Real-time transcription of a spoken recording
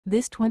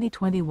This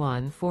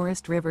 2021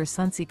 Forest River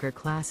Sunseeker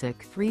Classic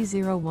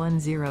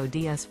 3010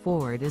 DS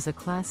Ford is a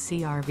Class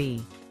C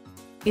RV.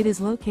 It is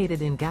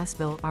located in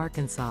Gassville,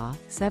 Arkansas,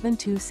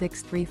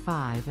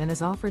 72635 and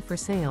is offered for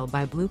sale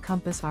by Blue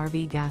Compass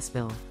RV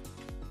Gassville.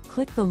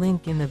 Click the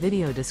link in the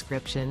video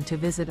description to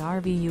visit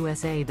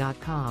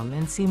RVUSA.com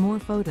and see more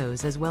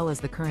photos as well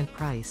as the current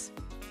price.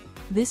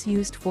 This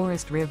used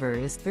Forest River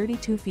is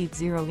 32 feet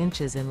 0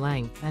 inches in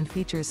length and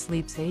features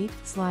sleeps 8,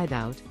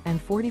 slide-out,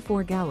 and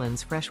 44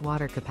 gallons fresh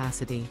water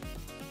capacity.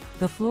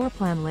 The floor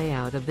plan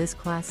layout of this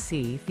Class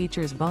C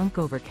features bunk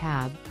over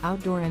cab,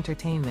 outdoor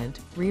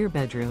entertainment, rear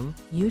bedroom,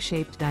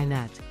 U-shaped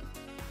dinette.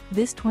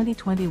 This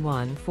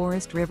 2021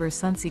 Forest River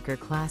Sunseeker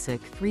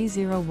Classic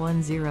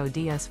 3010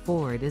 DS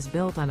Ford is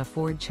built on a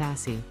Ford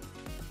chassis.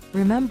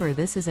 Remember,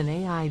 this is an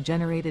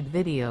AI-generated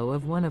video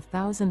of one of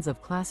thousands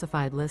of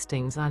classified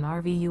listings on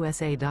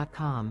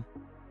RVUSA.com.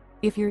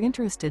 If you're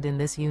interested in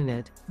this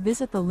unit,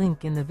 visit the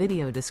link in the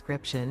video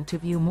description to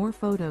view more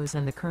photos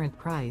and the current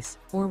price,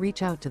 or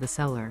reach out to the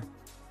seller.